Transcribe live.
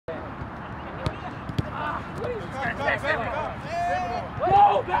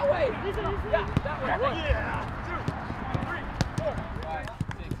Whoa, that way! Yeah, that way. Yeah. 2, 3, 4, 5,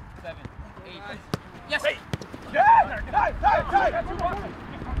 6, 7, 8. Yes! Yeah! Tight! 1,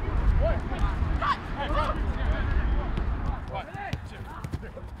 2, 3,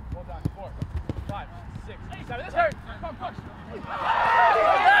 hold on, 4, 5, 6, 7. This hurt! Come, push!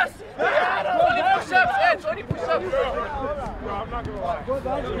 Yes! 20 push-ups, Ed! 20 push-ups! Bro, I'm not gonna lie. Bro,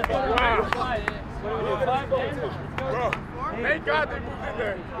 thank God they moved in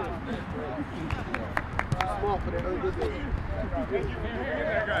there. Small for the good day. Thank you for moving in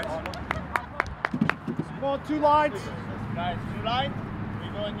there, guys. Small, 2 lines. Guys, 2 lines. We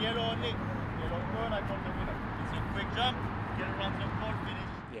go in yellow only. Yellow go and I call the winner. It's a quick jump. Get around the court, finish.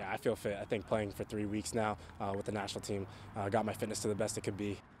 Yeah, I feel fit. I think playing for 3 weeks now with the national team got my fitness to the best it could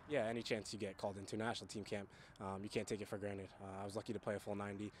be. Yeah, any chance you get called into national team camp, you can't take it for granted. I was lucky to play a full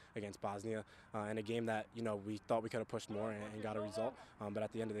 90 against Bosnia in a game that we thought we could have pushed more and got a result. But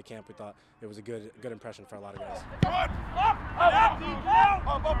at the end of the camp, we thought it was a good impression for a lot of guys.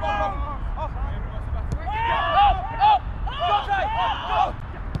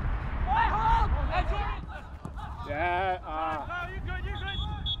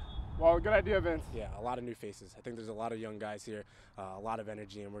 Well, good idea, Vince. Yeah, a lot of new faces. I think there's a lot of young guys here, a lot of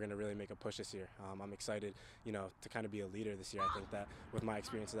energy, and we're going to really make a push this year. I'm excited, to kind of be a leader this year. I think that with my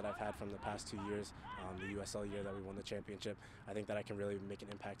experiences that I've had from the past 2 years, the USL year that we won the championship, I think that I can really make an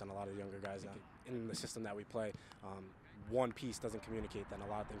impact on a lot of younger guys. In the system that we play, one piece doesn't communicate, then a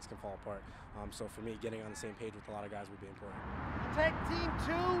lot of things can fall apart. So for me, getting on the same page with a lot of guys would be important. Take team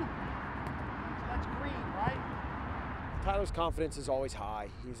 2. So that's green, right? Tyler's confidence is always high.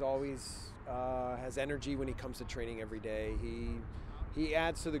 He's always has energy when he comes to training every day. He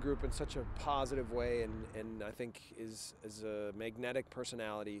adds to the group in such a positive way, and I think is a magnetic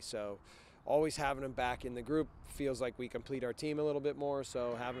personality. So always having him back in the group feels like we complete our team a little bit more.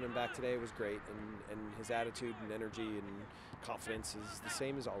 So having him back today was great, and his attitude and energy and confidence is the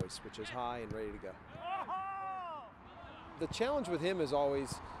same as always, which is high and ready to go. The challenge with him is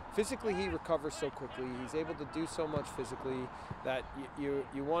always physically he recovers so quickly. He's able to do so much physically that you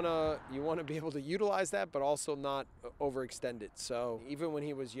wanna be able to utilize that, but also not overextend it. So even when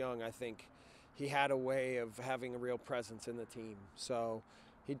he was young, I think he had a way of having a real presence in the team. So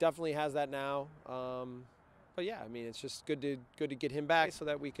he definitely has that now. But yeah, I mean, it's just good to get him back so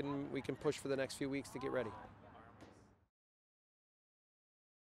that we can push for the next few weeks to get ready.